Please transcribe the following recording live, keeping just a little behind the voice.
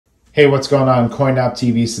Hey, what's going on,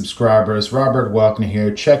 CoinOpTV subscribers? Robert Welkner here,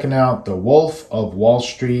 checking out The Wolf of Wall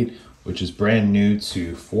Street, which is brand new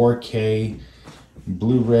to 4K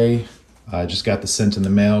Blu-ray. I just got this sent in the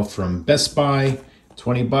mail from Best Buy,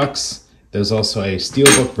 20 bucks. There's also a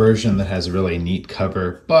SteelBook version that has a really neat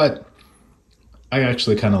cover, but I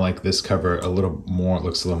actually kind of like this cover a little more. It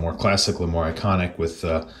looks a little more classic, a little more iconic with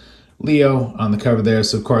Leo on the cover there.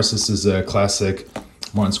 So of course this is a classic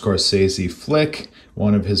Martin Scorsese flick,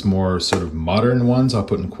 one of his more sort of modern ones, I'll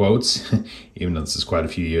put in quotes, even though this is quite a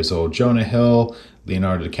few years old. Jonah Hill,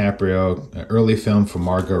 Leonardo DiCaprio, an early film from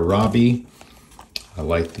Margot, Robbie. I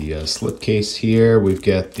like the slipcase here. We've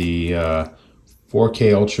got the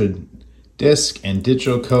 4K Ultra disc and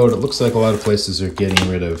digital code. It looks like a lot of places are getting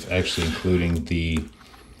rid of actually including the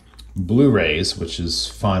Blu-rays, which is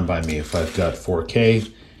fine by me. If I've got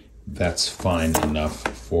 4K, that's fine enough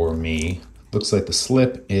for me. Looks like the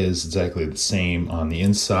slip is exactly the same on the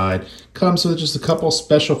inside. Comes with just a couple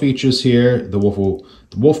special features here. The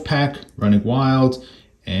Wolf Pack, Running Wild,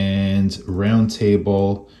 and Round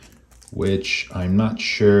Table, which I'm not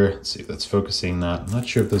sure. Let's see if that's focusing that. I'm not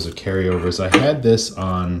sure if those are carryovers. I had this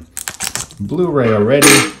on Blu-ray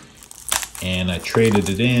already, and I traded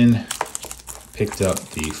it in. Picked up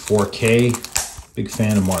the 4K. Big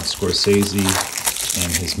fan of Martin Scorsese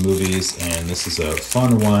and his movies, and this is a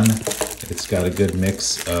fun one. It's got a good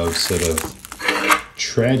mix of sort of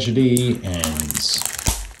tragedy and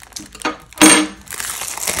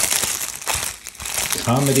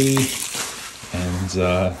comedy, and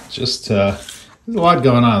just there's a lot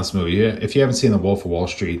going on in this movie. If you haven't seen The Wolf of Wall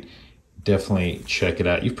Street, definitely check it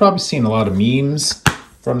out. You've probably seen a lot of memes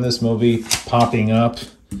from this movie popping up,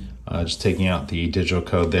 just taking out the digital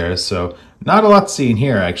code there. So not a lot to see in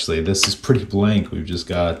here, actually. This is pretty blank. We've just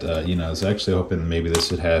got, I was actually hoping maybe this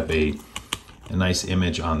would have a nice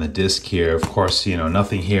image on the disc here. Of course,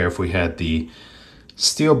 nothing here. If we had the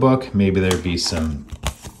SteelBook, maybe there'd be some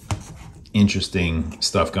interesting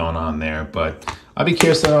stuff going on there. But I'd be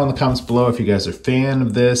curious to know in the comments below if you guys are a fan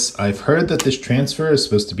of this. I've heard that this transfer is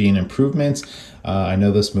supposed to be an improvement. I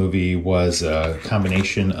know this movie was a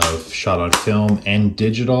combination of shot on film and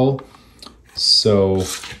digital. So,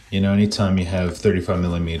 anytime you have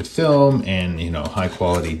 35mm film and, high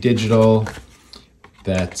quality digital,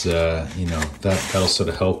 that'll sort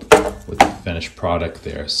of help with the finished product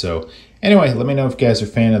there. So anyway, let me know if you guys are a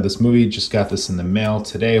fan of this movie. Just got this in the mail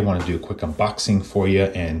today. I want to do a quick unboxing for you,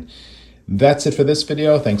 and that's it for this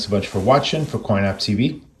video. Thanks so much for watching for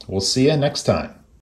CoinOpTV. We'll see you next time.